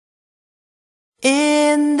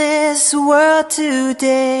In this world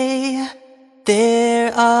today,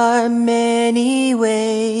 there are many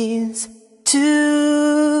ways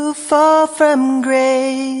to fall from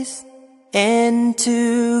grace and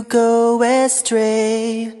to go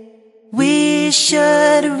astray. We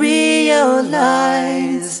should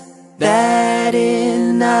realize that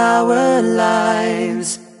in our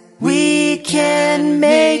lives we can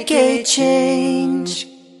make a change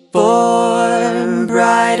for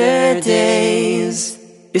brighter days.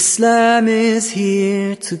 Islam is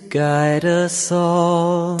here to guide us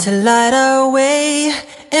all, to light our way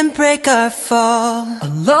and break our fall.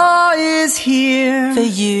 Allah is here for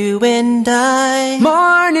you and I,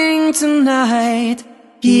 morning to night.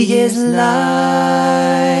 He is light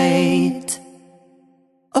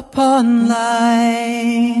upon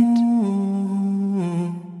light.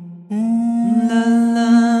 La,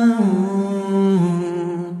 la.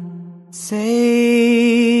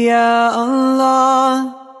 Say, Ya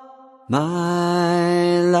Allah,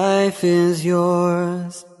 my life is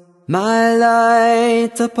yours, my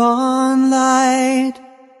light upon light,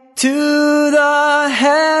 to the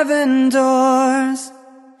heaven doors.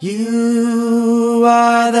 You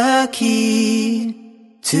are the key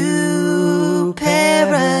to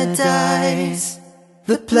paradise,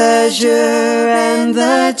 the pleasure and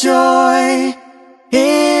the joy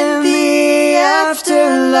in the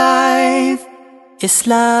afterlife.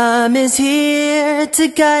 Islam is here to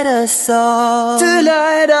guide us all, to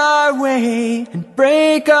light our way and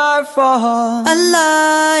break our fall.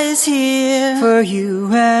 Allah is here for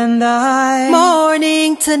you and I,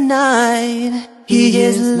 morning to night. He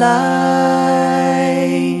is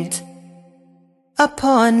light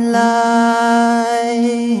upon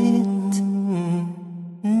light.